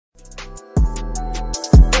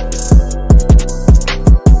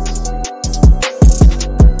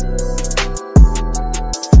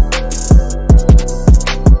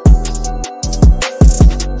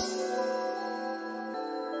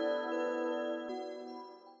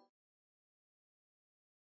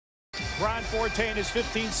Ron Forte in his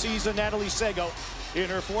 15th season. Natalie Sego in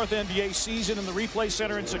her 4th NBA season. In the replay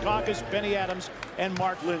center in Secaucus, Benny Adams and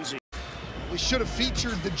Mark Lindsay. We should have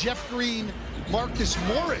featured the Jeff Green, Marcus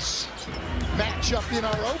Morris matchup in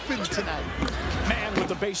our open tonight. Mann with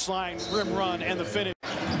the baseline rim run and the finish.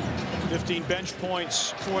 15 bench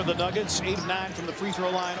points for the Nuggets, 8 of 9 from the free throw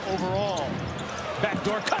line overall.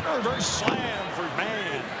 Backdoor cut, reverse slam for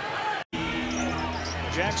Mann.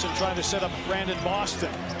 Jackson trying to set up Brandon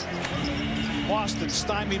Boston. Boston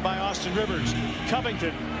stymied by Austin Rivers.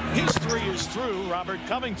 Covington, his three is through. Robert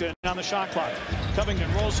Covington on the shot clock.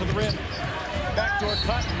 Covington rolls to the rim. Backdoor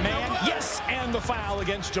cut, Mann, yes, and the foul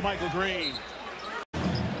against JaMychal Green.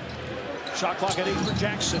 Shot clock at 8 for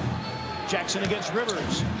Jackson. Jackson against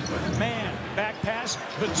Rivers. Mann, back pass.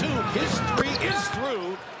 Batum, his three is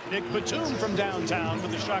through. Nick Batum from downtown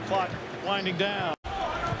with the shot clock winding down.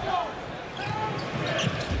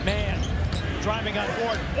 Mann driving on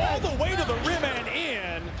board all the way to the rim and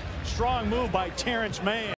in. Strong move by Terance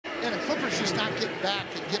Mann. And the Clippers just not getting back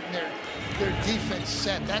and getting their defense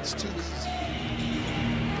set. That's too easy.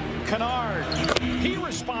 Kennard, he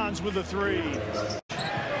responds with a three.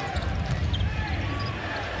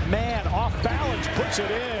 Mann off balance, puts it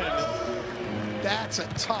in. That's a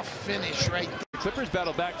tough finish right there. The Clippers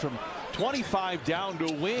battle back from 25 down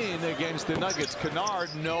to win against the Nuggets. Kennard,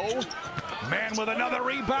 no. Mann with another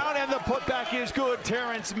rebound, and the putback is good.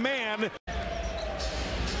 Terance Mann.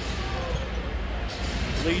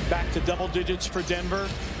 Lead back to double digits for Denver.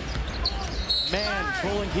 Mann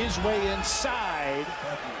pulling his way inside.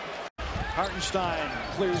 Hartenstein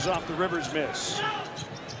clears off the Rivers miss.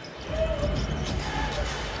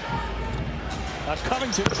 A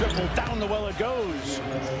Covington triple, down the well it goes.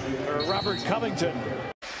 Robert Covington.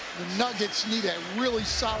 The Nuggets need a really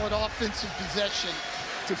solid offensive possession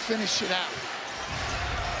to finish it out.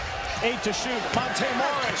 8 to shoot, Monte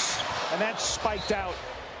Morris, and that's spiked out.